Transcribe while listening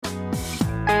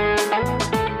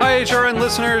HRN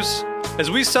listeners.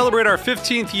 As we celebrate our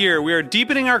 15th year, we are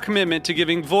deepening our commitment to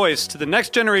giving voice to the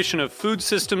next generation of food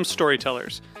systems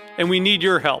storytellers, and we need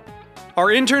your help. Our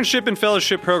internship and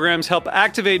fellowship programs help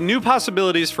activate new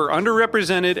possibilities for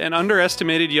underrepresented and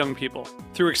underestimated young people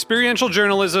through experiential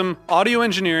journalism, audio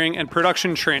engineering, and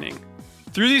production training.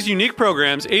 Through these unique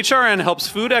programs, HRN helps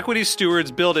food equity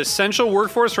stewards build essential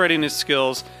workforce readiness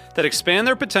skills that expand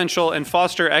their potential and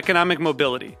foster economic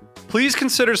mobility. Please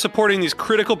consider supporting these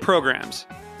critical programs.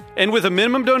 And with a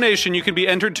minimum donation, you can be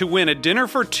entered to win a dinner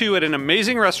for two at an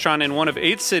amazing restaurant in one of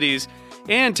 8 cities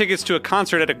and tickets to a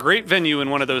concert at a great venue in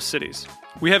one of those cities.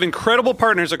 We have incredible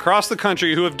partners across the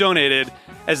country who have donated,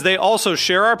 as they also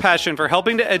share our passion for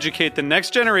helping to educate the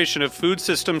next generation of food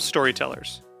systems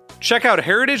storytellers. Check out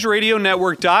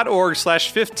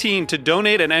heritageradionetwork.org/15 to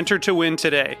donate and enter to win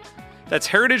today. That's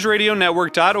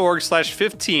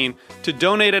heritageradionetwork.org/15 to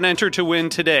donate and enter to win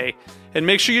today. And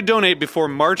make sure you donate before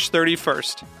March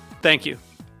 31st. Thank you.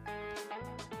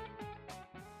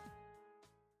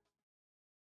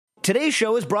 Today's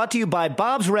show is brought to you by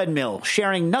Bob's Red Mill,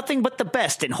 sharing nothing but the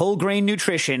best in whole grain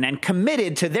nutrition and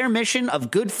committed to their mission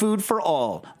of good food for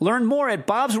all. Learn more at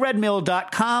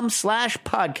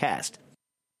bobsredmill.com/podcast.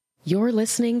 You're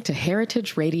listening to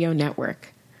Heritage Radio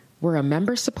Network. We're a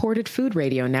member-supported food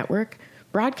radio network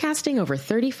broadcasting over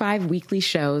 35 weekly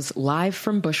shows live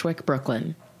from Bushwick,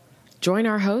 Brooklyn. Join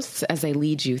our hosts as they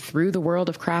lead you through the world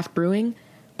of craft brewing,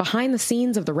 behind the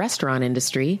scenes of the restaurant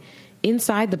industry,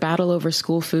 inside the battle over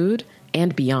school food,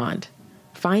 and beyond.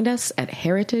 Find us at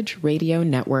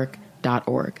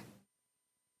heritageradionetwork.org.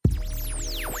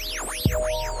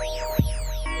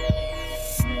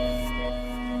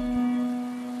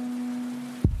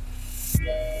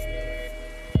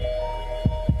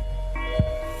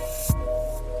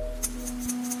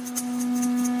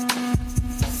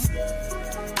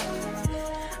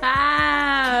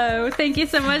 Thank you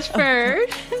so much for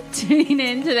tuning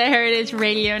in to the Heritage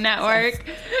Radio Network.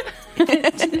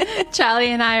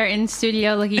 Charlie and I are in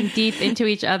studio looking deep into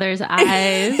each other's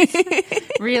eyes,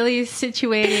 really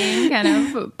situating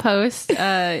kind of post,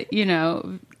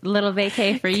 little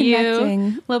vacay for you,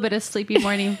 a little bit of sleepy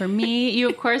morning for me. You,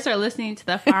 of course, are listening to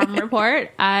the Farm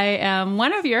Report. I am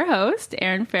one of your hosts,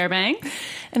 Erin Fairbanks.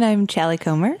 And I'm Charlie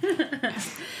Comer.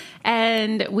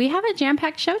 And we have a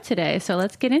jam-packed show today, so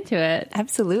let's get into it.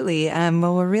 Absolutely.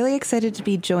 Well, we're really excited to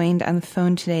be joined on the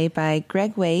phone today by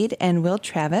Greg Wade and Will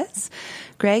Travis.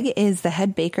 Greg is the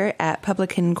head baker at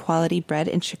Publican Quality Bread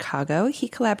in Chicago. He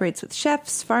collaborates with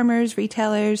chefs, farmers,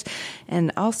 retailers,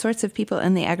 and all sorts of people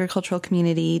in the agricultural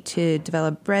community to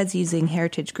develop breads using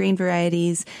heritage grain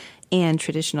varieties and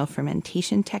traditional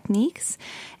fermentation techniques.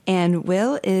 And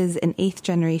Will is an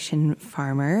 8th-generation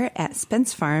farmer at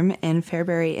Spence Farm in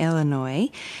Fairbury, Illinois.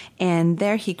 And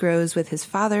there he grows with his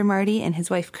father, Marty, and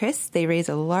his wife, Chris. They raise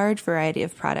a large variety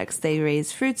of products. They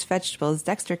raise fruits, vegetables,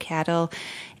 Dexter cattle,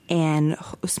 and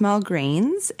small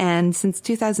grains. And since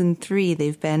 2003,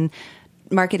 they've been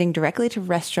marketing directly to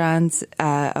restaurants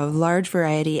a large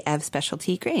variety of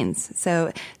specialty grains.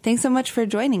 So thanks so much for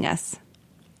joining us.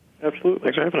 Absolutely.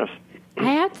 Thanks for having us.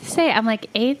 I have to say, I'm like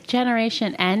 8th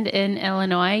generation and in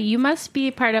Illinois. You must be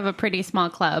part of a pretty small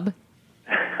club.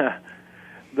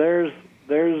 There's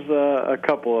a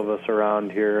couple of us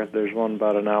around here. There's one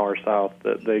about an hour south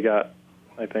that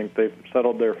I think they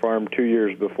settled their farm 2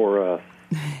 years before us.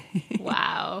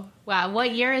 Wow.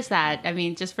 What year is that? I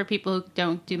mean, just for people who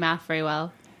don't do math very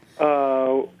well.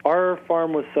 Our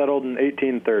farm was settled in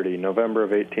 1830, November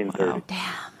of 1830. Wow,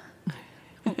 damn.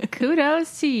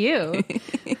 Kudos to you.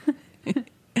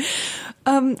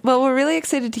 Well, we're really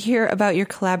excited to hear about your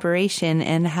collaboration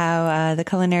and how the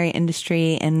culinary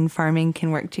industry and farming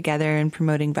can work together in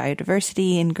promoting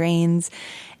biodiversity and grains.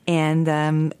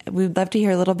 And we'd love to hear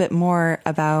a little bit more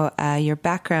about your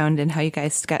background and how you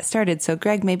guys got started. So,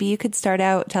 Greg, maybe you could start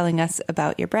out telling us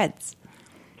about your breads.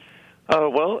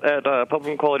 Well, at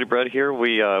Publican Quality Bread here,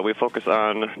 we focus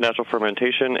on natural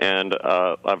fermentation and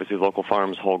obviously local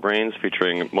farms whole grains,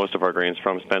 featuring most of our grains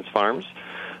from Spence Farms.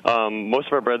 Most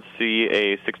of our breads see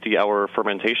a 60-hour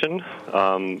fermentation.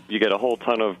 You get a whole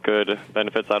ton of good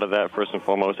benefits out of that. First and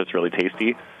foremost, it's really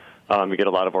tasty. You get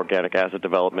a lot of organic acid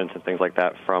development and things like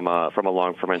that from a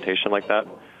long fermentation like that.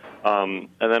 And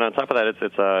then on top of that, it's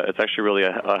actually really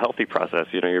a healthy process.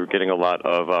 You know, you're getting a lot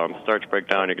of starch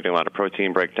breakdown, you're getting a lot of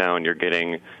protein breakdown, you're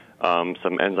getting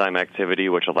some enzyme activity,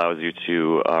 which allows you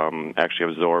to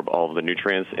actually absorb all of the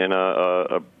nutrients in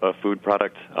a food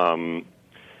product,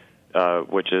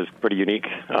 which is pretty unique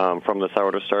from the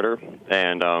sourdough starter.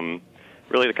 And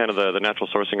really the natural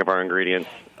sourcing of our ingredients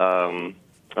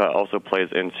also plays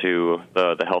into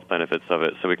the health benefits of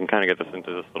it. So we can kind of get this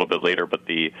into this a little bit later, but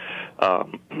the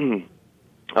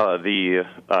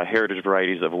heritage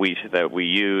varieties of wheat that we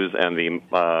use and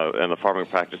the farming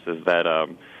practices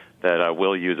that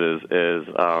Will uses is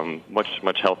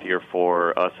much healthier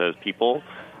for us as people,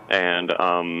 and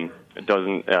it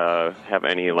doesn't have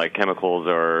any like chemicals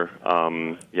or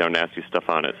nasty stuff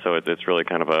on it. So it's really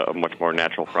kind of a much more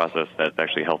natural process that's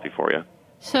actually healthy for you.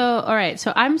 So, all right.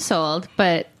 So I'm sold,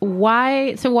 but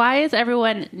why? So why is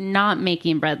everyone not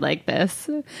making bread like this?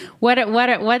 What's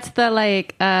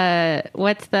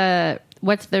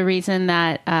the reason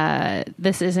that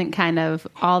this isn't kind of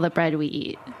all the bread we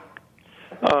eat?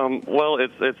 Well,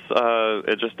 it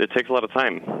takes a lot of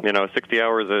time. 60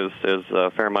 hours is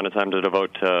a fair amount of time to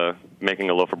devote to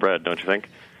making a loaf of bread, don't you think?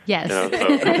 Yes.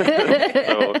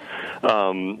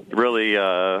 Really,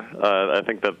 I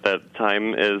think that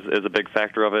time is a big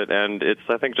factor of it, and it's,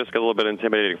 I think, just a little bit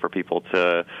intimidating for people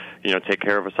to, take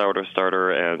care of a sourdough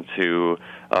starter and to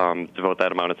devote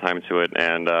that amount of time to it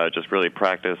and just really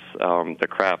practice the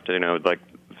craft. Like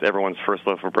everyone's first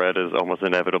loaf of bread is almost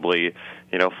inevitably,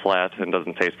 flat and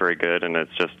doesn't taste very good, and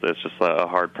it's just a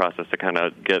hard process to kind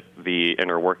of get the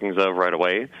inner workings of right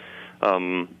away.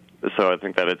 So I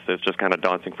think that it's just kind of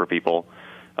daunting for people.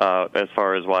 As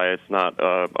far as why it's not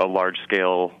a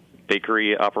large-scale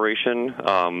bakery operation,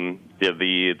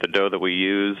 the dough that we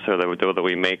use or the dough that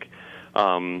we make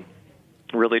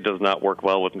really does not work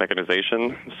well with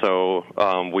mechanization. So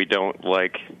we don't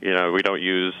we don't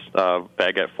use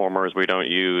baguette formers, we don't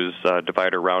use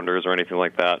divider rounders or anything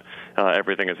like that.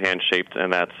 Everything is hand-shaped,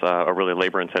 and that's a really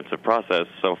labor-intensive process.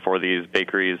 So for these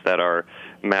bakeries that are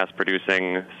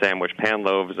mass-producing sandwich pan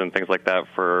loaves and things like that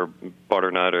for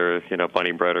butternut or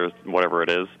bunny bread or whatever it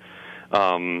is,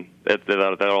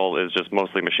 that all is just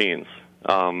mostly machines.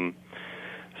 So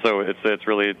it's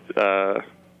really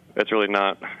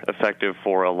not effective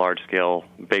for a large-scale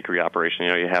bakery operation.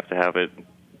 You have to have it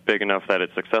big enough that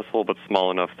it's successful, but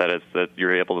small enough that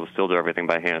you're able to still do everything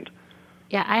by hand.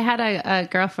 Yeah, I had a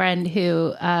girlfriend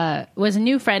who was a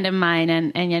new friend of mine,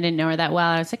 and I didn't know her that well.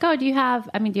 I was like, "Oh, do you have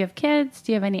kids?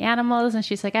 Do you have any animals?" And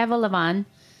she's like, "I have a Levant."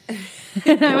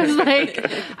 And I was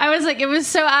like, it was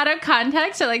so out of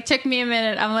context. It took me a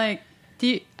minute. I'm like,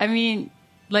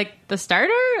 like the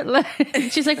starter?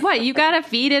 She's like, what? You got to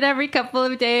feed it every couple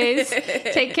of days,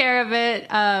 take care of it.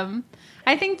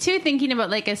 I think too, thinking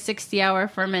about a 60-hour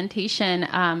fermentation,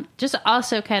 just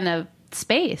also kind of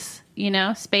space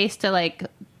to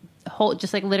hold,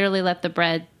 just literally let the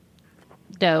bread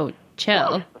dough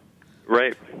chill.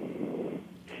 Right.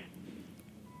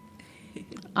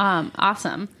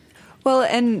 Awesome. Well,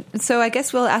 and so I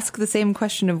guess we'll ask the same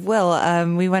question of Will.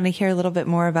 We want to hear a little bit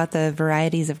more about the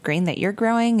varieties of grain that you're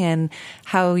growing and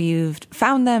how you've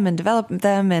found them and developed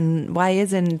them, and why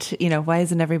isn't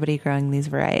everybody growing these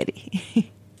varieties?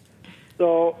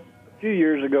 So a few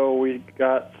years ago we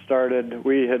got started.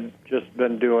 We had just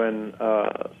been doing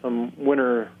some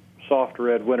soft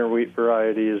red winter wheat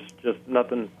varieties, just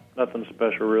nothing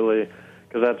special really,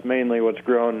 because that's mainly what's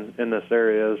grown in this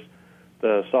area is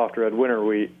the soft red winter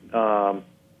wheat,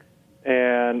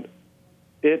 and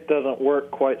it doesn't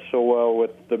work quite so well with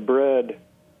the bread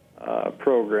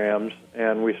programs,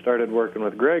 and we started working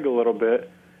with Greg a little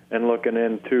bit and looking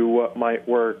into what might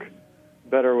work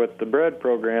better with the bread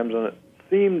programs, and it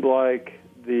seemed like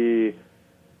the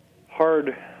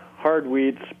hard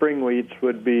wheats, spring wheats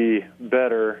would be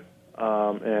better,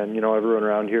 and everyone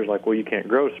around here is like, well, you can't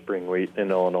grow spring wheat in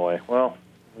Illinois. Well,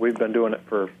 we've been doing it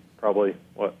for probably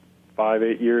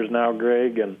 5-8 years now,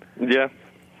 Greg, and yeah,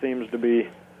 seems to be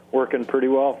working pretty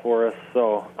well for us.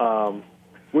 So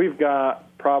we've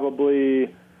got probably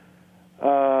 2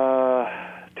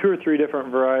 or 3 different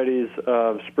varieties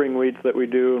of spring wheats that we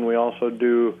do, and we also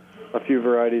do a few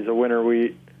varieties of winter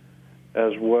wheat,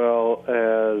 as well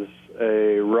as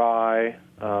a rye,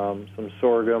 some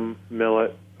sorghum,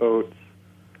 millet, oats,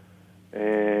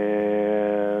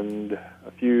 and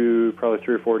a few, probably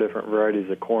 3 or 4 different varieties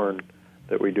of corn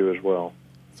that we do as well.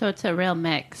 So it's a real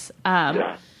mix.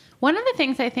 Yeah. One of the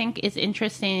things I think is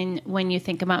interesting when you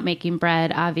think about making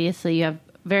bread, obviously you have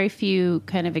very few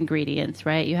kind of ingredients,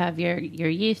 right? You have your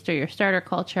yeast or your starter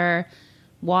culture,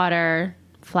 water,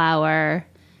 flour,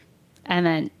 and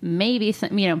then maybe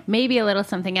maybe a little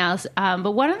something else.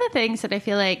 But one of the things that I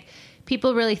feel like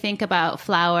people really think about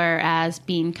flour as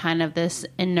being kind of this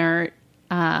inert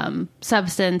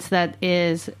substance that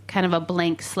is kind of a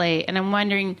blank slate. And I'm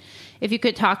wondering if you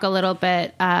could talk a little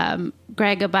bit,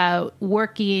 Greg, about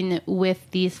working with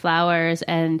these flours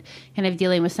and kind of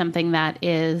dealing with something that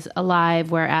is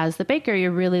alive, whereas the baker,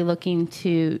 you're really looking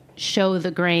to show the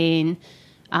grain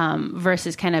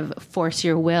versus kind of force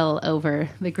your will over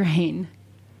the grain.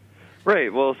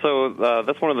 Right. Well, so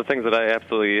that's one of the things that I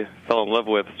absolutely fell in love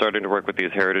with starting to work with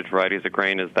these heritage varieties of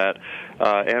grain is that,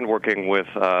 and working with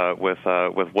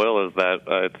Will is that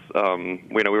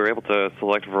it's we were able to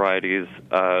select varieties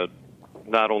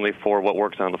not only for what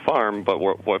works on the farm but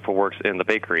what works in the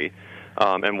bakery.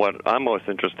 And what I'm most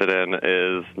interested in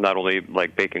is not only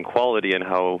like baking quality and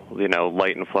how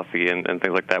light and fluffy and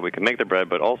things like that we can make the bread,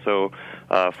 but also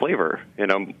flavor.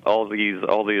 All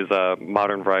these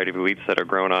modern variety of wheats that are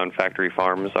grown on factory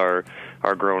farms are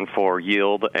grown for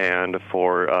yield and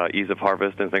for ease of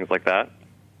harvest and things like that.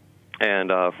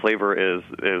 And flavor is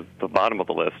the bottom of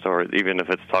the list, or even if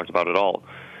it's talked about at all.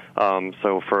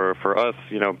 So for us,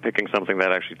 picking something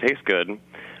that actually tastes good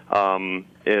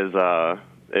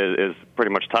is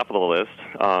pretty much top of the list,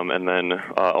 and then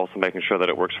also making sure that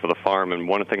it works for the farm. And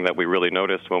one thing that we really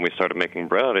noticed when we started making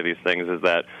bread out of these things is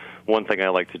that one thing I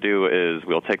like to do is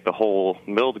we'll take the whole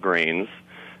milled grains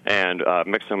and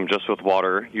mix them just with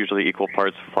water, usually equal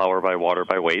parts flour by water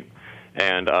by weight,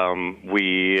 and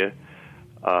we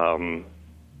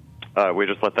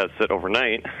just let that sit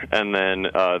overnight, and then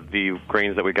the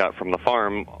grains that we got from the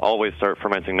farm always start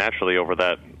fermenting naturally over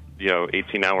that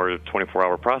 18-hour,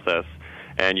 24-hour process.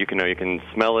 And you can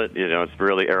smell it. It's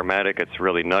really aromatic. It's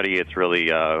really nutty. It's really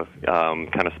kind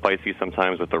of spicy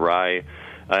sometimes with the rye.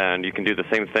 And you can do the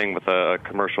same thing with a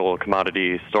commercial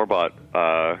commodity store-bought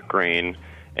grain,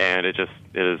 and it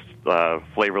is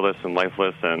flavorless and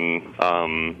lifeless, and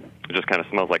it just kind of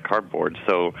smells like cardboard.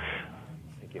 So,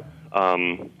 thank you.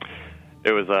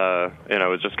 It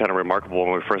was just kind of remarkable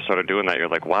when we first started doing that. You're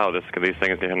like, wow, these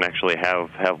things can actually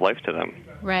have life to them.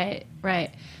 Right.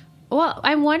 Well,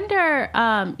 I wonder,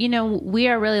 we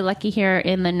are really lucky here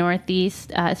in the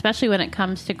Northeast, especially when it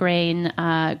comes to grain.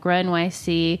 Grow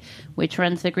NYC, which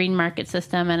runs the green market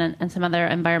system and some other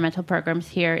environmental programs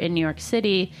here in New York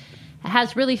City,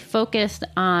 has really focused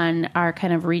on our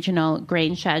kind of regional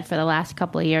grain shed for the last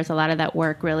couple of years. A lot of that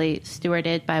work really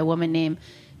stewarded by a woman named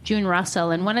June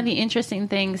Russell. And one of the interesting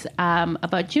things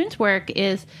about June's work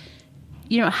is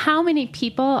how many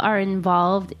people are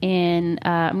involved in,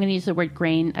 I'm going to use the word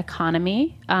grain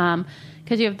economy,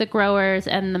 because you have the growers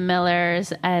and the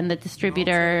millers and the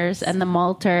distributors and the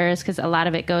malters, because a lot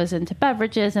of it goes into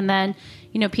beverages. And then,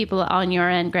 people on your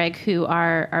end, Greg, who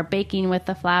are baking with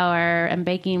the flour and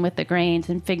baking with the grains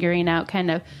and figuring out kind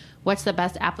of what's the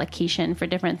best application for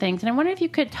different things. And I wonder if you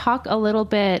could talk a little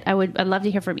bit, I'd love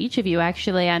to hear from each of you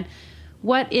actually, on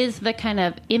what is the kind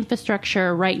of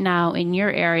infrastructure right now in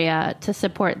your area to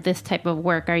support this type of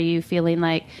work? Are you feeling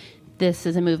like this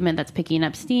is a movement that's picking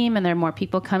up steam and there are more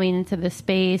people coming into this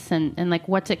space? And like,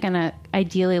 what's it going to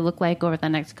ideally look like over the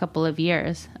next couple of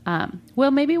years?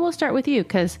 Well, maybe we'll start with you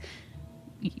because,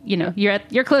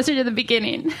 you're closer to the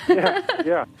beginning.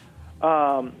 Yeah.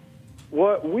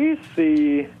 What we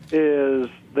see is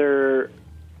there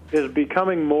is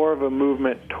becoming more of a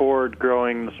movement toward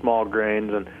growing the small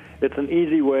grains, and it's an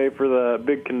easy way for the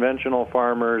big conventional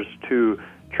farmers to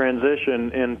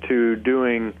transition into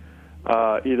doing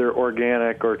either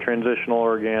organic or transitional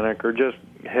organic, or just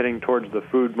heading towards the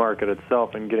food market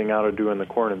itself and getting out of doing the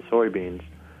corn and soybeans.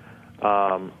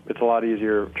 It's a lot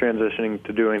easier transitioning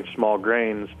to doing small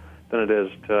grains than it is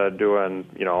to doing,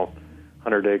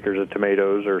 100 acres of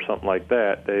tomatoes or something like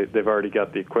that. They've already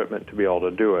got the equipment to be able to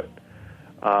do it.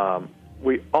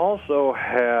 We also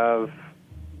have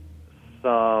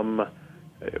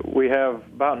we have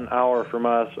about an hour from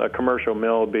us a commercial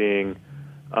mill being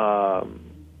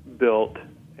built,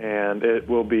 and it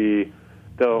will be,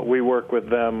 we work with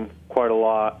them quite a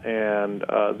lot, and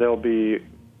they'll be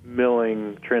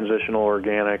milling transitional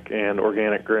organic and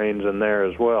organic grains in there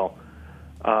as well.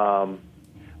 I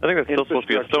think that's still supposed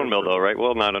to be a stone mill, though, right?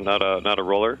 Well, not a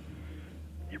roller.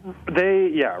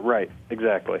 Right,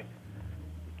 exactly.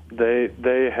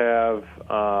 They have.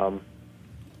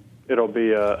 It'll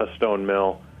be a stone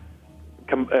mill.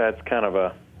 It's kind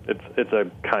of it's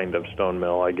a kind of stone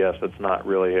mill, I guess. It's not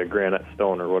really a granite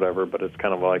stone or whatever, but it's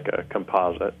kind of like a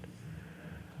composite.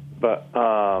 But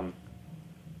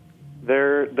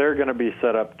they're going to be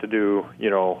set up to do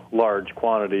large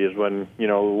quantities. When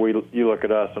you look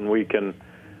at us and we can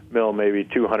mill maybe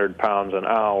 200 pounds an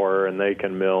hour, and they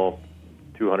can mill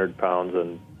 200 pounds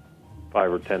in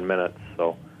 5 or 10 minutes.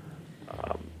 So.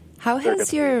 How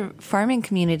has your farming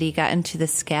community gotten to the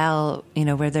scale,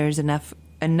 where there's enough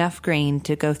grain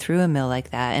to go through a mill like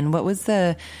that? And what was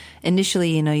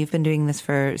initially, you've been doing this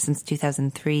since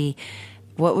 2003.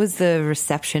 What was the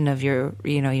reception of your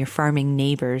farming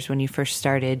neighbors when you first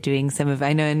started doing some of?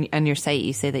 I know on your site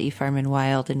you say that you farm in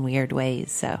wild and weird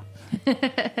ways. So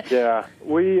Yeah,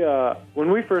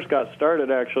 when we first got started,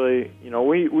 actually,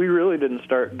 we really didn't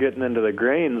start getting into the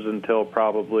grains until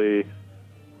probably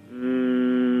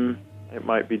it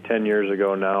might be 10 years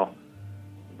ago now.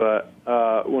 But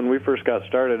when we first got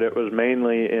started, it was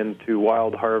mainly into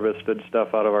wild harvested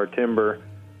stuff out of our timber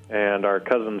and our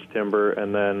cousin's timber,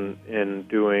 and then in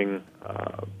doing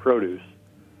produce.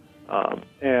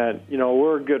 And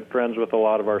we're good friends with a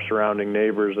lot of our surrounding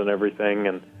neighbors and everything,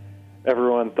 and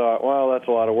everyone thought, well, that's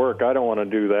a lot of work. I don't want to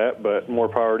do that, but more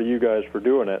power to you guys for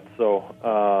doing it. So,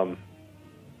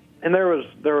 and there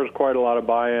was quite a lot of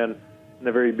buy-in in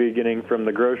the very beginning from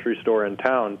the grocery store in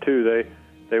town too.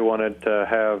 They wanted to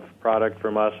have product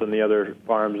from us and the other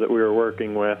farms that we were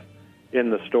working with in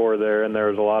the store there, and there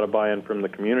was a lot of buy-in from the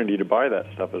community to buy that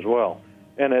stuff as well.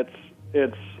 And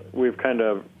we've kind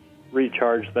of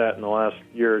recharged that in the last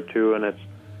year or two, and it's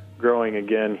growing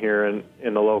again here in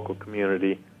the local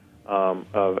community.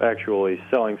 Of actually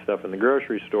selling stuff in the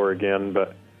grocery store again.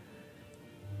 But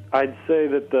I'd say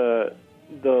that the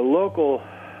local,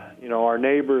 our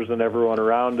neighbors and everyone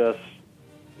around us,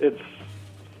 it's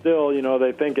still,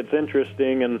 they think it's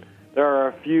interesting, and there are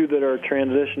a few that are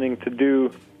transitioning to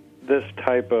do this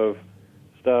type of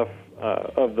stuff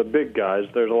of the big guys.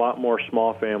 There's a lot more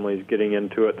small families getting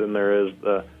into it than there is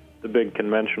the big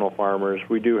conventional farmers.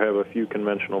 We do have a few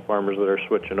conventional farmers that are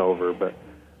switching over, but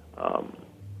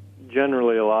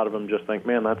generally a lot of them just think,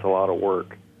 man, that's a lot of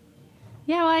work.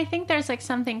 Yeah, well, I think there's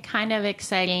something kind of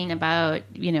exciting about,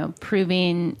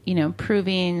 proving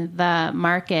the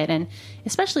market, and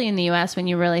especially in the U.S. when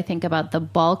you really think about the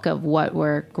bulk of what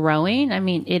we're growing. I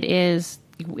mean, it is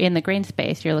in the grain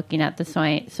space. You're looking at the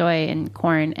soy and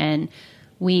corn and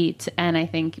wheat, and I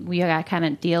think we got to kind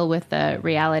of deal with the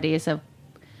realities of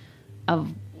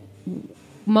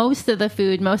most of the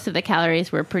food, most of the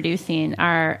calories we're producing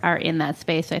are in that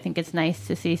space. So I think it's nice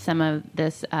to see some of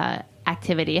this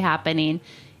activity happening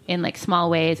in small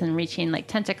ways and reaching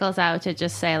tentacles out to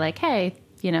just say hey,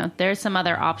 there's some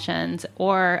other options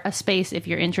or a space if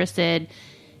you're interested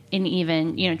in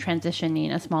even,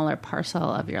 transitioning a smaller parcel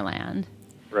of your land.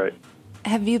 Right.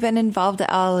 Have you been involved at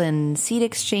all in seed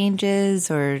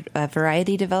exchanges or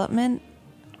variety development?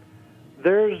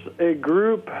 There's a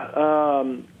group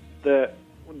that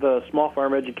the small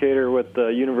farm educator with the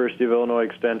University of Illinois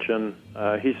Extension,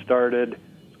 he started.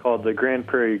 It's called the Grand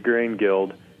Prairie Grain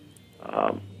Guild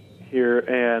here,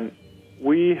 and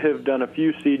we have done a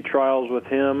few seed trials with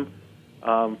him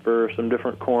for some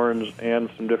different corns and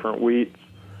some different wheats.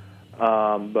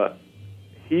 But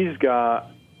his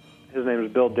name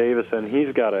is Bill Davison.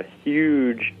 He's got a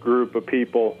huge group of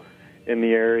people in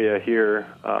the area here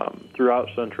throughout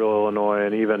central Illinois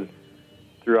and even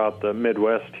throughout the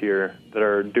Midwest here that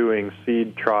are doing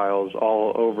seed trials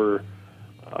all over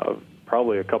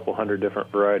probably a couple hundred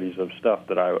different varieties of stuff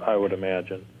that I would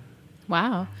imagine.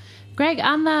 Wow. Greg,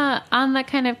 on the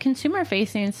kind of consumer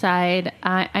facing side,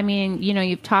 I mean,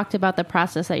 you've talked about the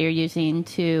process that you're using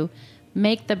to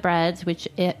make the breads, which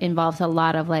involves a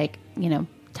lot of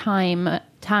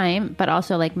time, but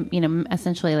also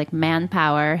essentially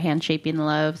manpower, hand shaping the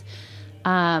loaves.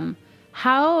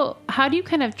 How do you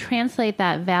kind of translate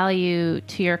that value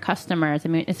to your customers? I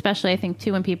mean, especially I think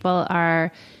too when people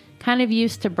are kind of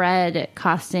used to bread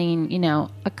costing, a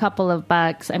couple of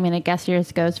bucks. I mean, I guess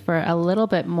yours goes for a little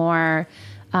bit more,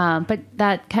 but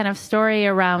that kind of story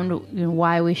around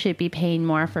why we should be paying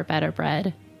more for better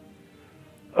bread.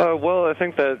 Well, I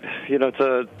think that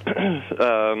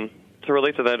to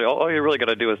relate to that, all you really got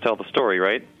to do is tell the story,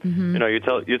 right? Mm-hmm.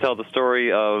 You tell the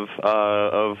story of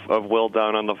Will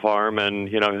down on the farm, and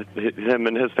him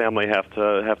and his family have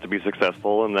to be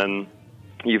successful, and then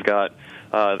you've got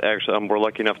actually we're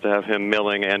lucky enough to have him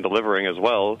milling and delivering as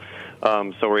well,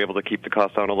 so we're able to keep the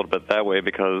cost down a little bit that way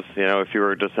because if you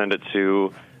were to send it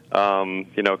to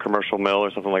commercial mill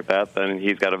or something like that, then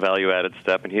he's got a value-added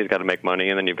step, and he's got to make money,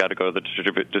 and then you've got to go to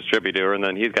the distributor, and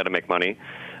then he's got to make money.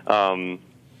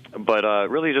 But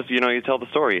really just, you tell the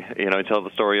story. You tell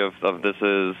the story of this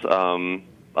is,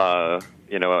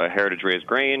 a heritage-raised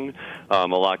grain. A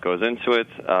lot goes into it.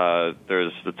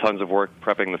 There's tons of work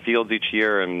prepping the fields each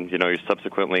year, and, you're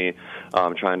subsequently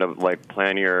trying to,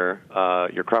 plan your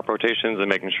crop rotations and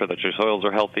making sure that your soils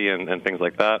are healthy and things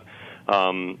like that.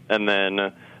 And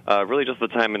then really just the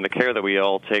time and the care that we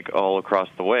all take all across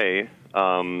the way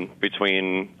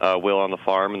between Will on the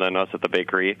farm and then us at the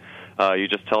bakery. You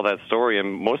just tell that story,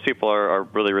 and most people are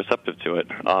really receptive to it.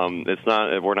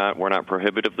 We're not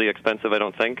prohibitively expensive, I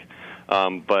don't think,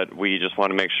 but we just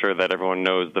want to make sure that everyone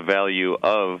knows the value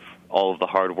of all of the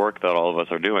hard work that all of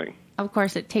us are doing. Of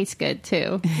course, it tastes good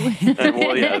too. And,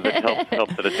 well, yeah, it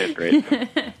helps that it tastes great.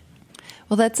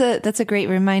 Well, that's a great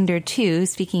reminder, too,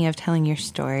 speaking of telling your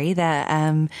story,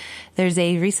 that there's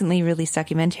a recently released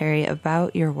documentary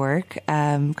about your work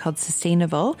called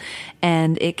Sustainable,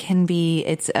 and it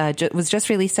was just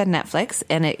released on Netflix,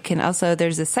 and it can also,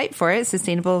 there's a site for it,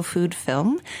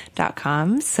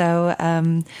 sustainablefoodfilm.com.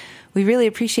 So we really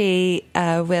appreciate,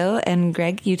 Will and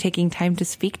Greg, you taking time to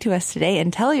speak to us today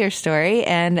and tell your story.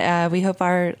 And we hope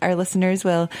our listeners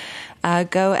will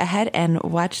go ahead and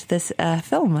watch this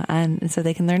film so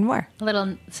they can learn more. A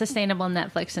little sustainable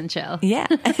Netflix and chill. Yeah.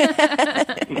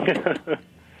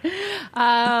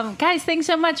 Guys, thanks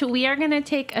so much. We are going to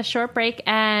take a short break,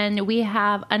 and we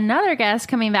have another guest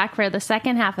coming back for the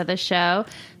second half of the show.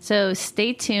 So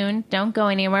stay tuned. Don't go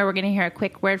anywhere. We're going to hear a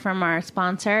quick word from our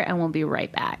sponsor, and we'll be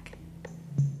right back.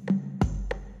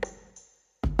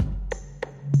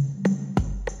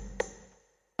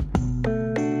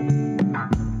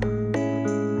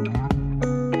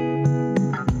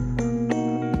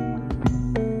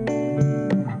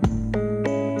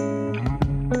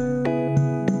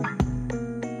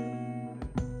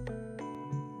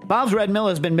 Bob's Red Mill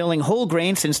has been milling whole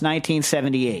grain since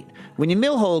 1978. When you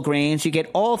mill whole grains, you get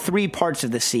all three parts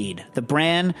of the seed: the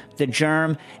bran, the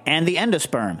germ, and the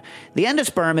endosperm. The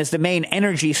endosperm is the main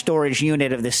energy storage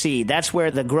unit of the seed. That's where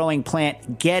the growing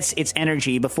plant gets its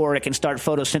energy before it can start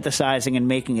photosynthesizing and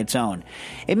making its own.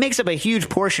 It makes up a huge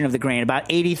portion of the grain, about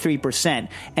 83%,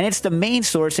 and it's the main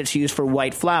source that's used for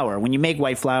white flour. When you make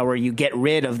white flour, you get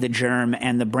rid of the germ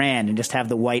and the bran and just have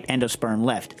the white endosperm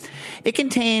left. It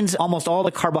contains almost all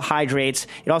the carbohydrates.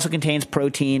 It also contains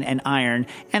protein and iron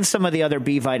and some of the other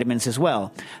B vitamins as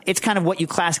well. It's kind of what you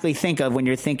classically think of when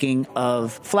you're thinking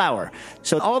of flour.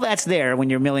 So all that's there when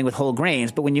you're milling with whole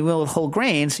grains, but when you mill with whole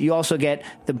grains, you also get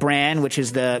the bran, which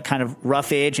is the kind of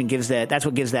roughage and that's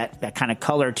what gives that kind of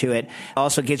color to it.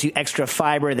 Also gives you extra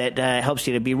fiber that helps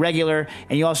you to be regular,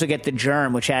 and you also get the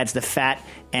germ, which adds the fat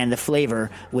and the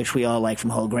flavor, which we all like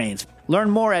from whole grains. Learn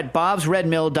more at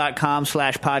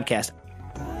bobsredmill.com/podcast.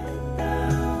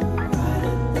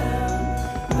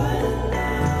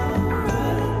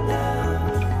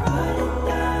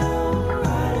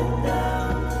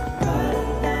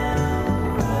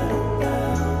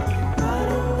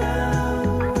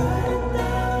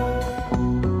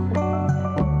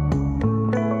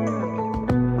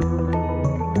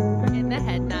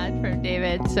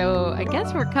 So I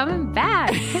guess we're coming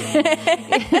back.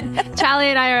 Charlie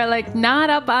and I are like not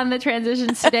up on the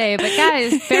transitions today, but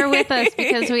guys, bear with us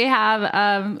because we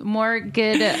have more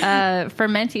good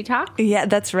fermenty talk. Yeah,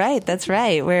 that's right. That's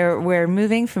right. We're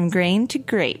moving from grain to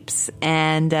grapes,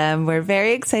 and we're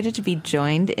very excited to be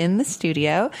joined in the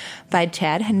studio by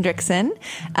Chad Hendrickson.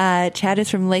 Chad is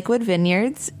from Lakewood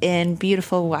Vineyards in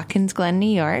beautiful Watkins Glen,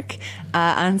 New York,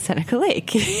 on Seneca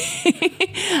Lake.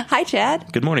 Hi,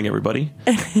 Chad. Good morning, everybody.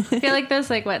 I feel like those,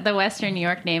 like what the Western New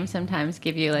York names sometimes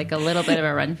give you like a little bit of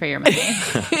a run for your money.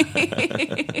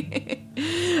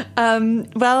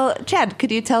 Well, Chad,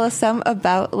 could you tell us some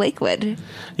about Lakewood?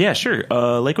 Yeah, sure.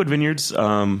 Lakewood Vineyards,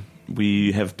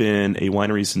 we have been a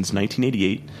winery since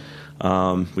 1988.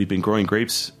 We've been growing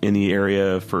grapes in the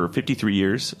area for 53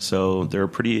 years, so they're a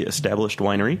pretty established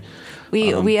winery.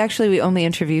 We only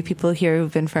interview people here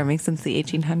who've been farming since the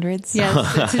 1800s.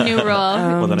 Yes, it's a new rule.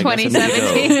 Well,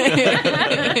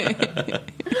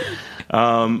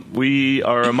 2017. We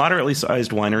are a moderately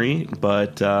sized winery,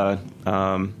 but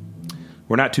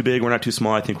we're not too big, we're not too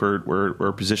small. I think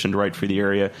we're positioned right for the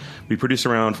area. We produce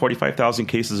around 45,000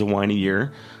 cases of wine a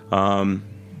year.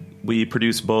 We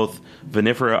produce both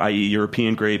vinifera, i.e.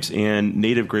 European grapes, and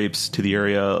native grapes to the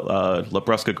area,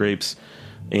 Labrusca grapes,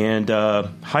 and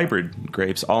hybrid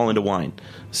grapes, all into wine.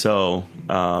 So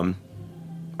our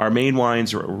main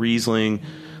wines are Riesling.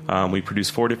 We produce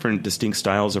 4 different distinct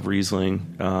styles of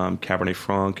Riesling, Cabernet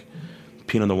Franc,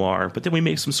 Pinot Noir. But then we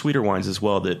make some sweeter wines as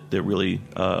well that really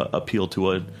appeal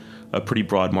to a pretty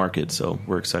broad market. So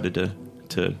we're excited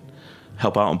to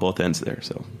help out on both ends there.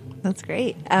 So. That's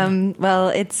great. Well,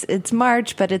 it's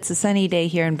March, but it's a sunny day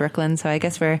here in Brooklyn, so I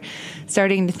guess we're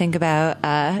starting to think about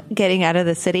getting out of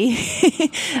the city.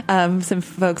 Some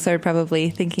folks are probably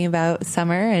thinking about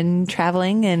summer and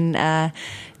traveling and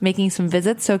making some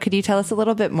visits. So could you tell us a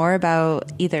little bit more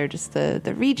about either just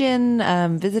the region,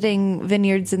 visiting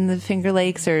vineyards in the Finger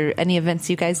Lakes, or any events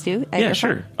you guys do? Yeah,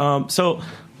 sure. So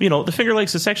the Finger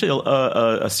Lakes is actually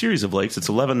a series of lakes. It's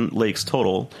 11 lakes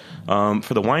total.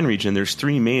 For the wine region, there's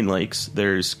 3 main lakes.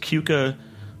 There's Keuka,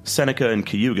 Seneca, and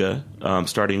Cayuga,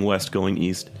 starting west going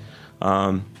east.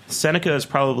 Seneca is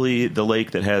probably the lake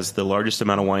that has the largest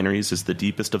amount of wineries. It's the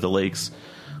deepest of the lakes.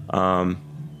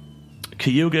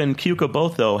 Cayuga and Keuka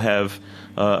both, though, have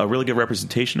a really good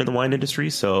representation in the wine industry.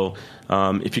 So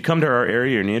if you come to our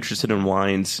area and you're interested in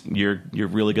wines, you're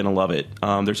really going to love it.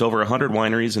 There's over 100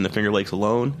 wineries in the Finger Lakes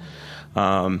alone.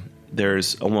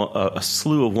 There's a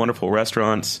slew of wonderful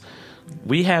restaurants.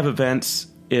 We have events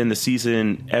in the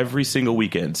season every single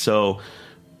weekend. So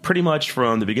pretty much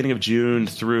from the beginning of June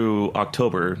through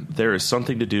October, there is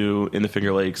something to do in the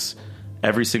Finger Lakes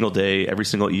every single day, every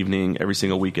single evening, every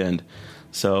single weekend.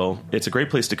 So it's a great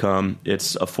place to come.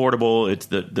 It's affordable. It's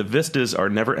the vistas are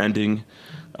never ending.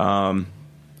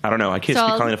 I don't know. I can't speak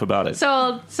highly enough about it.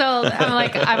 Sold.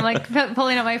 I'm like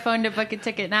pulling up my phone to book a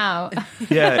ticket now.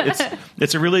 Yeah,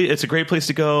 it's a great place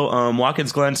to go.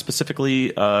 Watkins Glen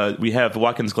specifically, we have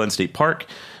Watkins Glen State Park,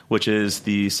 which is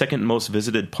the second most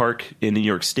visited park in New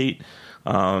York State.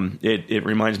 It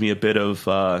reminds me a bit of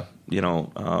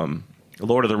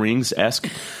Lord of the Rings-esque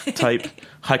type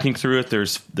hiking through it.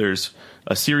 There's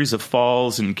a series of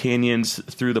falls and canyons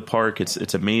through the park.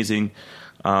 It's amazing.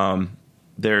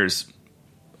 There's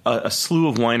a slew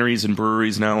of wineries and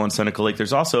breweries now on Seneca Lake.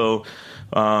 There's also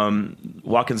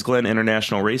Watkins Glen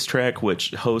International Racetrack,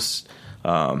 which hosts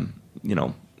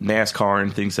NASCAR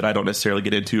and things that I don't necessarily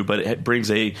get into, but it brings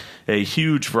a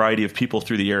huge variety of people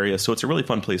through the area. So it's a really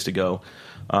fun place to go.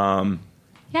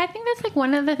 Yeah, I think that's like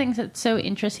one of the things that's so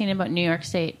interesting about New York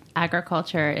State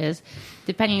agriculture is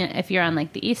depending if you're on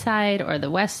like the east side or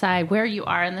the west side, where you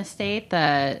are in the state,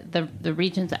 the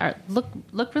regions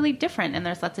look really different, and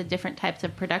there's lots of different types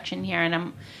of production here.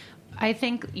 And I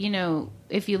think,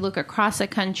 if you look across the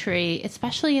country,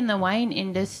 especially in the wine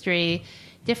industry,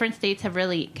 different states have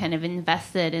really kind of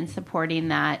invested in supporting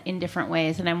that in different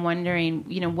ways. And I'm wondering,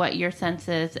 what your sense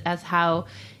is as how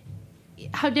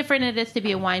different it is to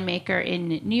be a winemaker in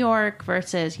New York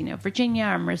versus, Virginia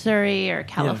or Missouri or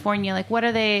California. Yeah. Like, what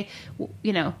are they,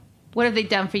 what have they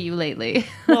done for you lately?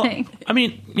 Well,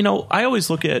 I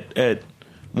always look at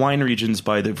wine regions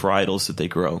by the varietals that they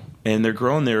grow, and they're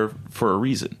grown there for a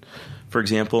reason. For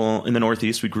example, in the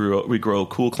Northeast, we grow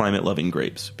cool climate loving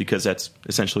grapes because that's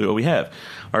essentially what we have.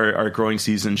 Our growing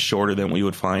season's shorter than we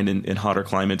would find in hotter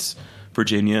climates.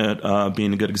 Virginia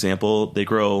being a good example, they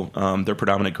grow their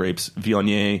predominant grapes,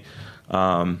 Viognier.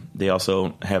 They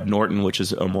also have Norton, which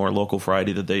is a more local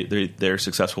variety that they're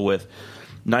successful with.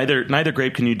 Neither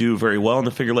grape can you do very well in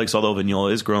the Finger Lakes, although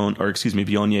Viognier is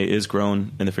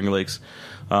grown in the Finger Lakes.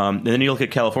 And then you look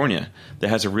at California, that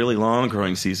has a really long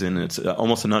growing season. It's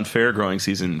almost an unfair growing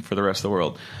season for the rest of the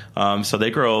world. So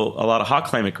they grow a lot of hot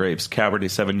climate grapes, Cabernet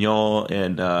Sauvignon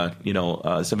and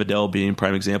Zinfandel being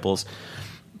prime examples.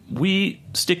 We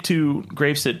stick to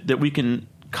grapes that we can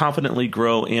confidently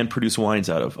grow and produce wines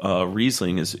out of.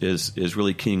 Riesling is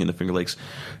really king in the Finger Lakes.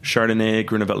 Chardonnay,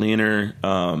 Grüner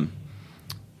Veltliner.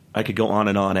 I could go on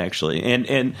and on, actually.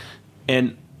 And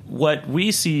what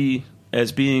we see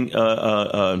as being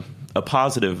a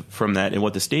positive from that, and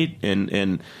what the state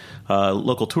and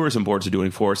local tourism boards are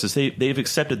doing for us, is they've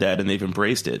accepted that and they've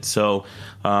embraced it. So.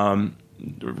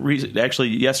 Actually,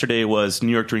 yesterday was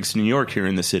New York Drinks New York here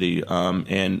in the city,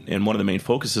 and one of the main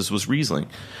focuses was Riesling,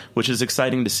 which is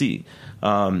exciting to see.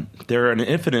 There are an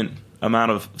infinite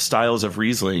amount of styles of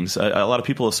Rieslings. A lot of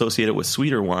people associate it with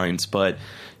sweeter wines, but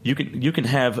you can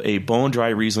have a bone-dry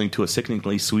Riesling to a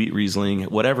sickeningly sweet Riesling,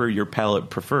 whatever your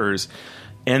palate prefers,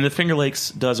 and the Finger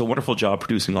Lakes does a wonderful job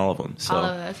producing all of them. So. All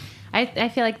of those. I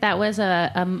feel like that was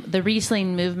the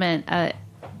Riesling movement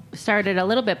started a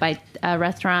little bit by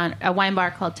a wine bar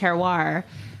called Terroir,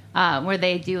 where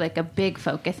they do like a big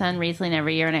focus on Riesling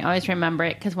every year. And I always remember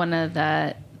it because one of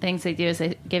the things they do is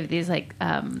they give these like,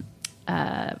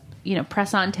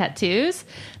 press-on tattoos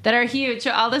that are huge.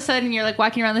 So all of a sudden you're like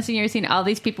walking around this and you're seeing all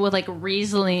these people with like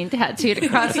Riesling tattooed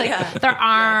across like their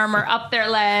arm or up their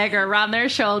leg or around their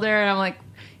shoulder. And I'm like,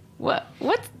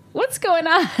 what's going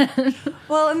on?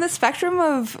 Well, and the spectrum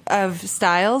of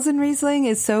styles in Riesling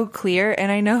is so clear.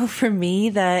 And I know for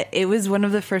me that it was one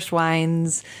of the first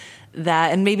wines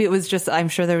that, and maybe it was just, I'm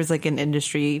sure there was like an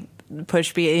industry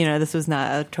push, this was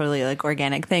not a totally like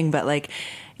organic thing, but like,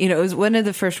 it was one of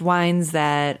the first wines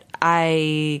that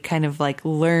I kind of like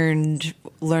learned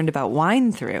about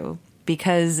wine through,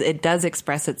 because it does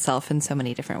express itself in so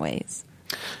many different ways.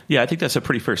 Yeah, I think that's a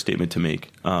pretty fair statement to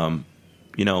make.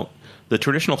 The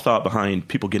traditional thought behind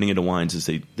people getting into wines is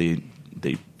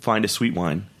they find a sweet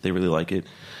wine, they really like it,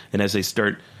 and as they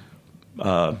start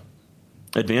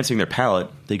advancing their palate,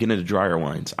 they get into drier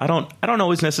wines. I don't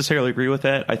always necessarily agree with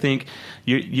that. I think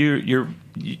you're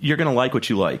going to like what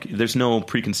you like. There's no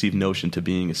preconceived notion to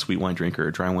being a sweet wine drinker or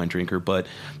a dry wine drinker, but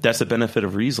that's the benefit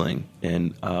of Riesling.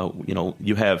 And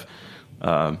you have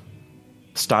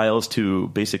styles to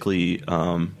basically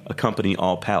accompany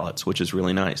all palates, which is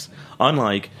really nice.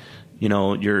 Unlike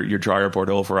your drier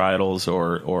Bordeaux varietals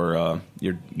or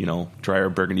your drier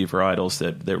Burgundy varietals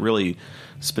that really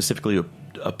specifically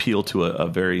appeal to a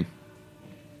very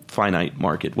finite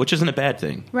market, which isn't a bad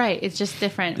thing. Right. It's just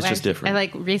different. It's just different. I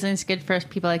like Riesling's good for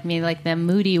people like me, like the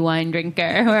moody wine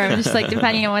drinker, where I'm just like,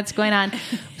 depending on what's going on.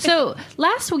 So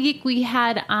last week we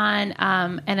had on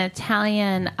an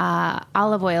Italian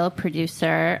olive oil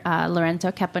producer,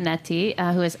 Lorenzo Caponetti,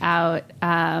 who is out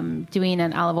doing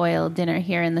an olive oil dinner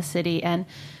here in the city. And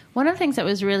one of the things that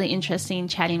was really interesting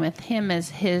chatting with him is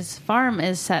his farm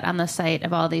is set on the site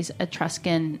of all these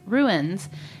Etruscan ruins.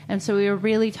 And so we were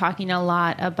really talking a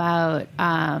lot about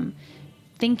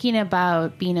thinking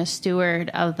about being a steward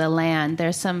of the land.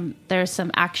 There's some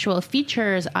actual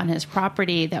features on his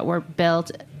property that were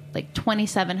built like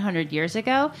 2,700 years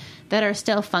ago that are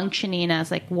still functioning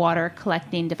as like water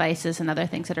collecting devices and other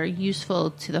things that are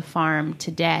useful to the farm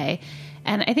today.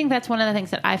 And I think that's one of the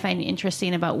things that I find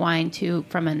interesting about wine, too,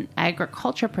 from an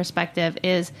agriculture perspective,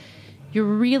 is you're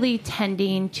really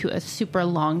tending to a super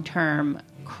long-term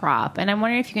crop. And I'm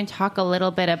wondering if you can talk a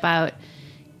little bit about,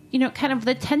 kind of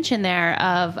the tension there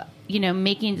of,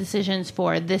 making decisions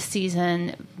for this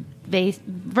season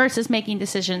versus making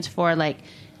decisions for, like,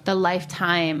 the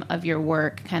lifetime of your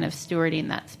work, kind of stewarding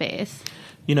that space.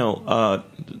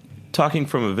 Talking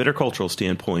from a viticultural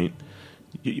standpoint,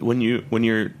 when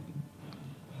you're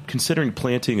considering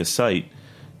planting a site,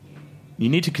 you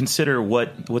need to consider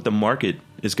what the market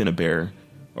is going to bear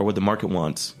or what the market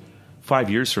wants 5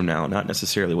 years from now, not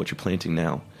necessarily what you're planting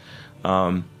now.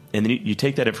 And then you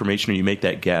take that information or you make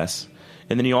that guess,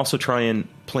 and then you also try and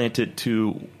plant it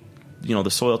to, the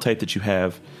soil type that you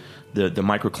have, the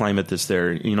microclimate that's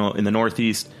there. In the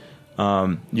Northeast,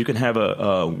 you can have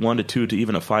a 1 to 2 to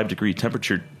even a 5 degree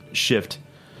temperature shift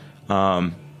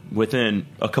within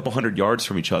a couple hundred yards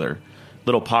from each other.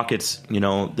 Little pockets,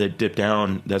 that dip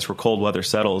down. That's where cold weather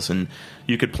settles, and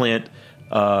you could plant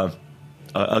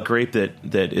a grape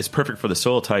that is perfect for the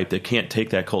soil type that can't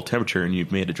take that cold temperature, and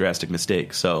you've made a drastic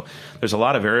mistake. So there's a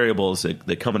lot of variables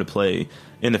that come into play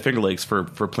in the Finger Lakes for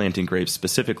planting grapes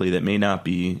specifically that may not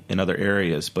be in other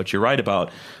areas. But you're right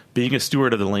about being a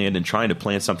steward of the land and trying to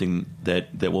plant something that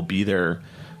will be there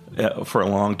for a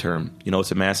long term.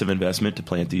 It's a massive investment to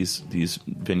plant these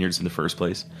vineyards in the first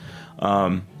place.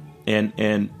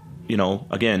 And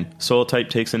again, soil type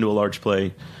takes into a large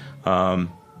play.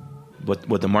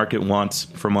 What the market wants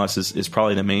from us is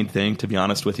probably the main thing, to be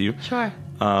honest with you. Sure.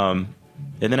 And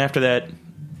then after that,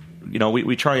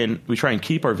 we try and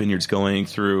keep our vineyards going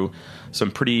through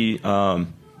some pretty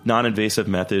non-invasive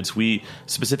methods. We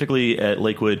specifically at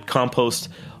Lakewood compost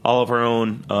all of our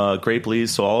own grape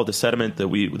leaves, so all of the sediment that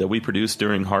we produce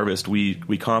during harvest, we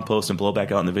compost and blow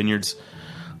back out in the vineyards.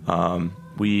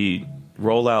 We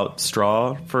roll out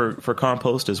straw for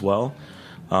compost as well.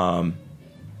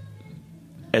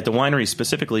 At the winery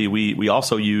specifically, we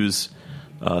also use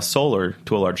solar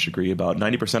to a large degree. About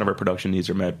 90% of our production needs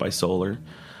are met by solar.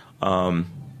 And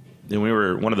we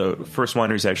were one of the first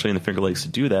wineries actually in the Finger Lakes to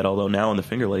do that, although now in the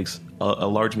Finger Lakes, a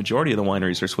large majority of the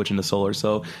wineries are switching to solar,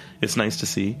 so it's nice to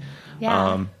see.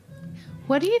 Yeah.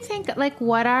 What do you think,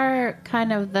 what are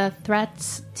kind of the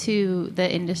threats to the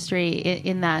industry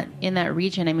in that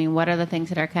region? I mean, what are the things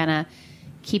that are kind of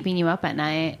keeping you up at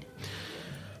night?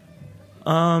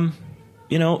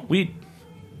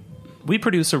 We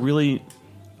produce a really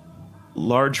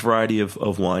large variety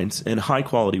of wines and high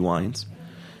quality wines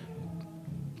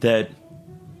that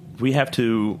we have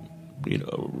to,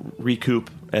 recoup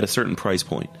at a certain price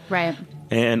point. Right.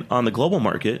 And on the global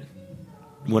market,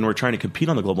 when we're trying to compete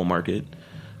on the global market,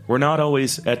 we're not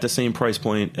always at the same price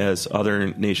point as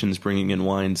other nations bringing in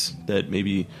wines that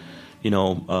maybe,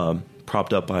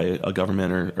 propped up by a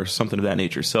government or something of that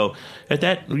nature. So at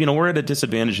that, we're at a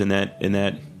disadvantage in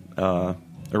that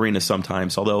arena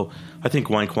sometimes. Although I think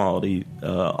wine quality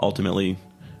ultimately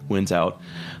wins out.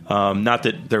 Not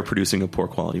that they're producing a poor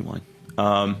quality wine.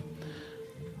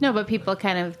 No, but people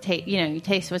kind of take, you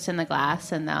taste what's in the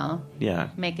glass and they'll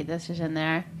make a decision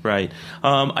there. Right.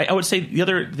 I would say the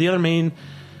other main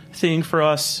thing for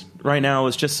us right now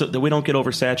is just so that we don't get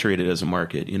oversaturated as a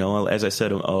market. As I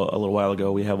said a little while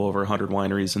ago, we have over 100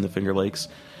 wineries in the Finger Lakes.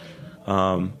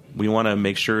 We want to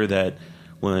make sure that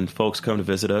when folks come to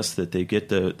visit us, that they get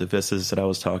the vistas that I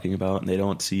was talking about, and they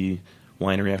don't see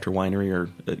winery after winery or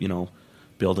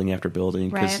building after building,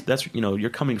 because that's you're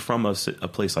coming from a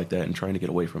place like that and trying to get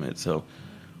away from it. So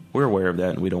we're aware of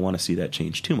that, and we don't want to see that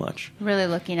change too much. Really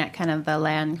looking at kind of the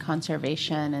land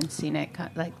conservation and scenic,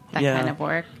 like that kind of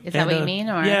work. Is that what you mean?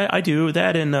 Or? Yeah, I do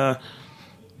that in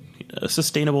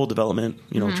sustainable development.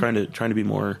 Trying to be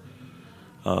more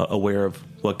aware of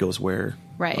what goes where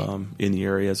Right. In the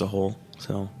area as a whole.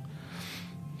 So,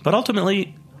 but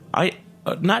ultimately,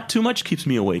 not too much keeps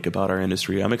me awake about our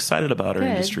industry. I'm excited about our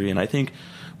industry, and I think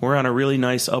we're on a really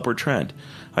nice upward trend.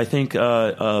 I think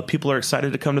people are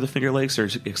excited to come to the Finger Lakes. They're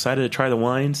excited to try the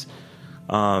wines.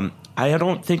 I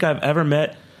don't think I've ever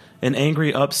met an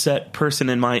angry, upset person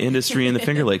in my industry in the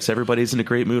Finger Lakes. Everybody's in a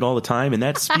great mood all the time, and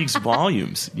that speaks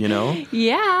volumes,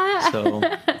 Yeah. So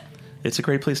it's a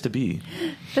great place to be.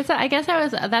 That's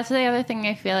the other thing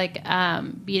I feel like,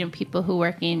 people who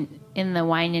work in the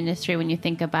wine industry, when you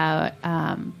think about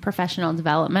professional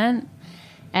development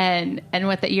and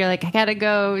what that you're like, I gotta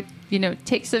go,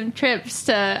 take some trips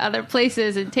to other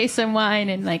places and taste some wine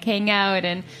and like hang out.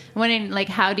 And wondering like,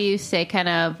 how do you stay kind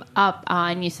of up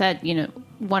on, you said,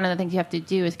 one of the things you have to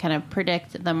do is kind of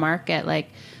predict the market. Like,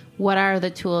 what are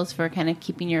the tools for kind of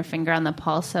keeping your finger on the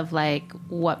pulse of like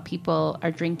what people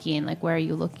are drinking? Like, where are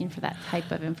you looking for that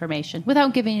type of information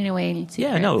without giving away any secrets?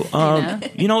 Yeah,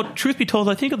 no. Truth be told,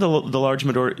 I think the large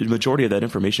majority of that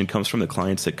information comes from the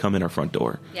clients that come in our front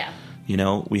door. Yeah.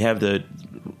 We have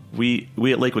we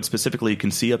at Lakewood specifically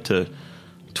can see up to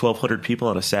 1,200 people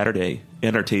on a Saturday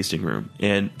in our tasting room,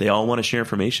 and they all want to share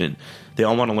information. They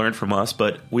all want to learn from us,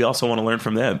 but we also want to learn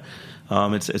from them.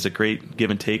 It's a great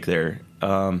give and take there.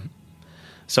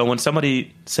 So when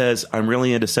somebody says, I'm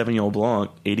really into Sauvignon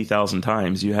Blanc 80,000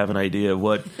 times, you have an idea of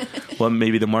what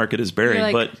maybe the market is bearing.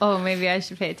 You're like, but maybe I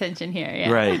should pay attention here. Yeah.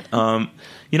 Right.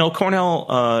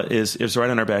 Cornell is right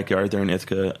in our backyard. They're in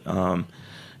Ithaca,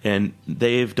 and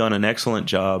they've done an excellent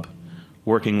job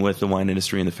working with the wine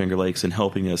industry in the Finger Lakes and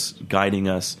helping us, guiding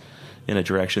us in a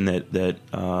direction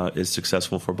that is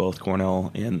successful for both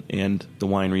Cornell and the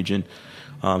wine region.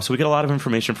 So we get a lot of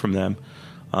information from them.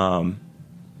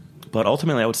 But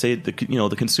ultimately, I would say the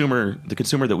consumer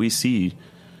that we see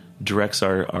directs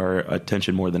our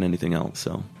attention more than anything else.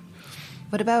 So,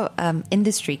 what about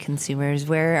industry consumers?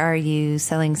 Where are you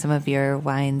selling some of your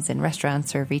wines in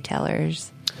restaurants or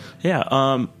retailers?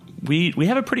 Yeah, we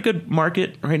have a pretty good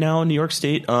market right now in New York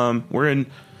State. We're in,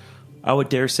 I would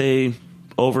dare say,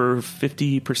 over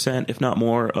 50%, if not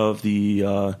more, of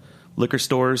the liquor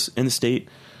stores in the state.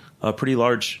 A pretty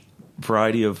large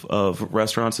variety of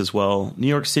restaurants as well. New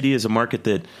York City is a market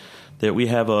that we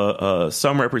have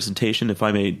some representation. If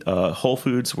I may, Whole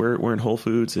Foods, we're in Whole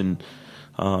Foods, and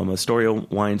Astoria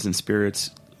Wines and Spirits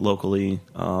locally.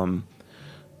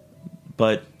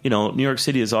 But New York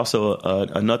City is also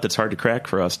a nut that's hard to crack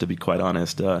for us, to be quite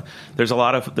honest. There's a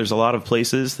lot of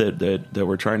places that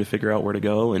we're trying to figure out where to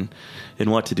go and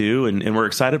what to do, and we're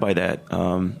excited by that.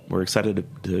 We're excited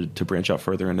to branch out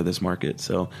further into this market.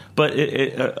 So, but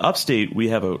upstate we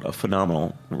have a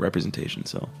phenomenal representation.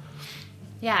 So,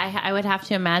 yeah, I would have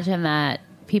to imagine that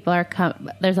people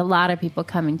there's a lot of people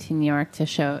coming to New York to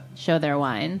show their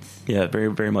wines. Yeah, very,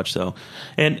 very much so.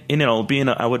 And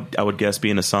I would guess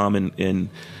being a som in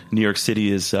New York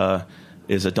City is a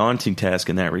daunting task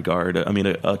in that regard. I mean,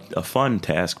 a fun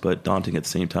task, but daunting at the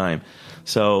same time.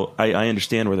 So I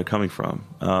understand where they're coming from.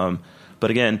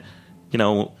 But again,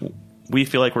 we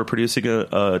feel like we're producing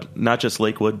not just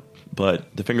Lakewood,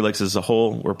 but the Finger Lakes as a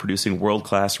whole. We're producing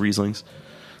world-class Rieslings.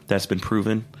 That's been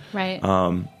proven. Right.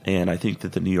 And I think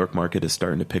that the New York market is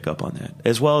starting to pick up on that,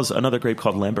 as well as another grape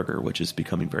called Lemberger, which is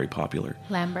becoming very popular.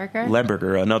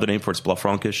 Lemberger, another name for it's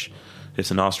Blaufränkisch. It's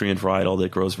an Austrian varietal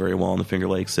that grows very well in the Finger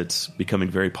Lakes. It's becoming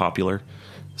very popular.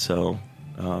 So,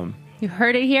 you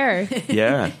heard it here.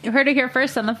 Yeah. You heard it here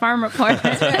first on the Farm Report.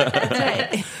 That's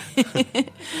right.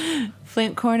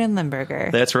 Flint corn and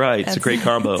Lemberger. That's right. It's a great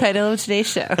combo. Title of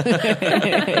today's show.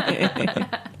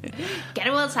 Get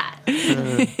it while it's hot.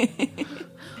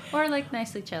 Or like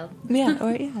nicely chilled. Yeah.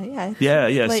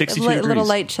 Yeah. Like, 62 a degrees. little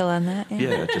light chill on that.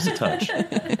 Yeah, just a touch.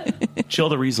 Chill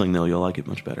the Riesling, though. You'll like it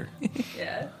much better.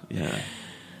 Yeah.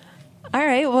 All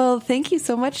right. Well, thank you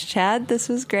so much, Chad. This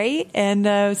was great.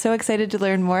 And so excited to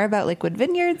learn more about Lakewood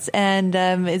Vineyards. And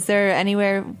is there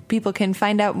anywhere people can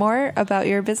find out more about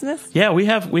your business? Yeah, we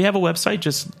have a website.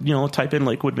 Just, type in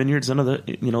Lakewood Vineyards into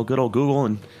the, good old Google,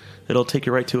 and it'll take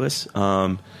you right to us.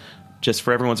 Just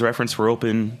for everyone's reference, we're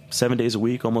open 7 days a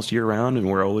week, almost year round, and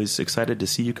we're always excited to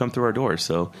see you come through our doors.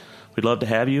 So we'd love to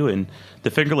have you, and the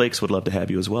Finger Lakes would love to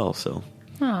have you as well. So.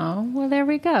 Oh, well, there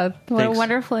we go. What a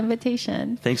wonderful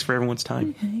invitation. Thanks for everyone's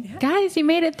time. Guys, you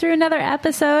made it through another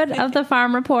episode of the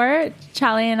Farm Report.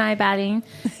 Charlie and I batting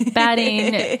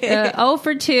 0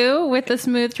 for 2 with the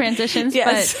smooth transitions.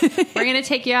 Yes. But we're going to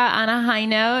take you out on a high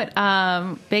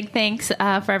note. Big thanks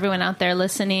for everyone out there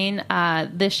listening.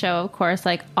 This show, of course,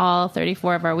 like all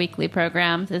 34 of our weekly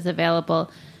programs, is available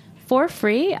for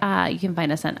free. You can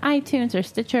find us on iTunes or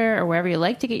Stitcher or wherever you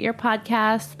like to get your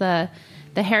podcasts. The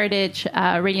The Heritage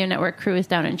Radio Network crew is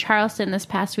down in Charleston this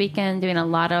past weekend doing a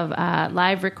lot of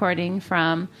live recording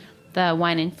from the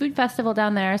Wine and Food Festival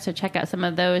down there. So check out some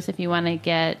of those if you want to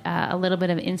get a little bit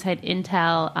of inside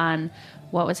intel on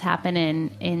what was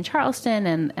happening in Charleston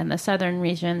and the southern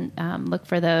region. Look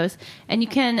for those. And you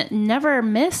can never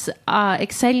miss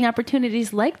exciting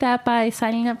opportunities like that by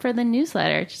signing up for the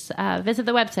newsletter. Just visit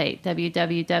the website,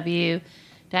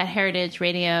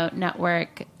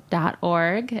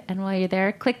 www.heritageradionetwork.org. And while you're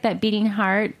there, click that beating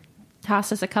heart.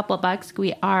 Toss us a couple bucks.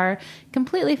 We are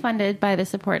completely funded by the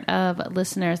support of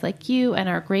listeners like you and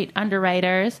our great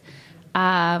underwriters.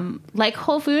 Like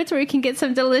Whole Foods, where you can get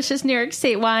some delicious New York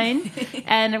State wine.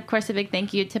 And, of course, a big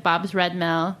thank you to Bob's Red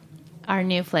Mill, our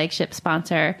new flagship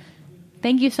sponsor.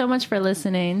 Thank you so much for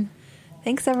listening.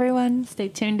 Thanks, everyone. Stay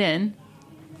tuned in.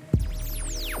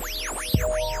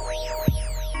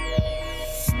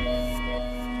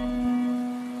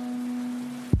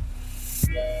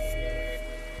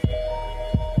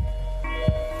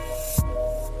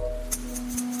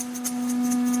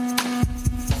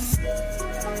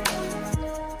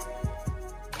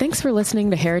 Thanks for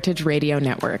listening to Heritage Radio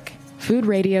Network, food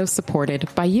radio supported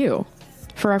by you.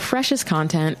 For our freshest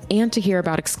content and to hear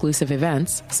about exclusive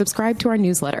events, subscribe to our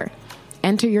newsletter.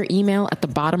 Enter your email at the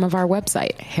bottom of our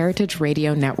website,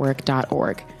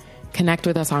 heritageradionetwork.org. Connect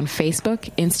with us on Facebook,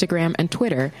 Instagram, and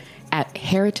Twitter at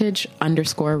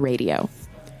heritage_radio.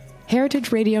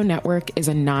 Heritage Radio Network is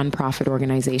a nonprofit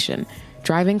organization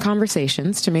driving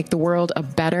conversations to make the world a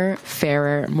better,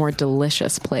 fairer, more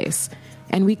delicious place.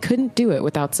 And we couldn't do it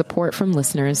without support from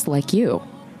listeners like you.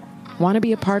 Want to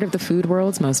be a part of the food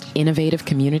world's most innovative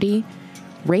community?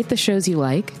 Rate the shows you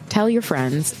like, tell your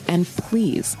friends, and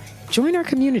please join our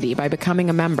community by becoming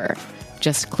a member.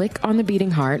 Just click on the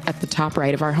beating heart at the top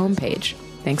right of our homepage.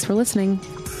 Thanks for listening.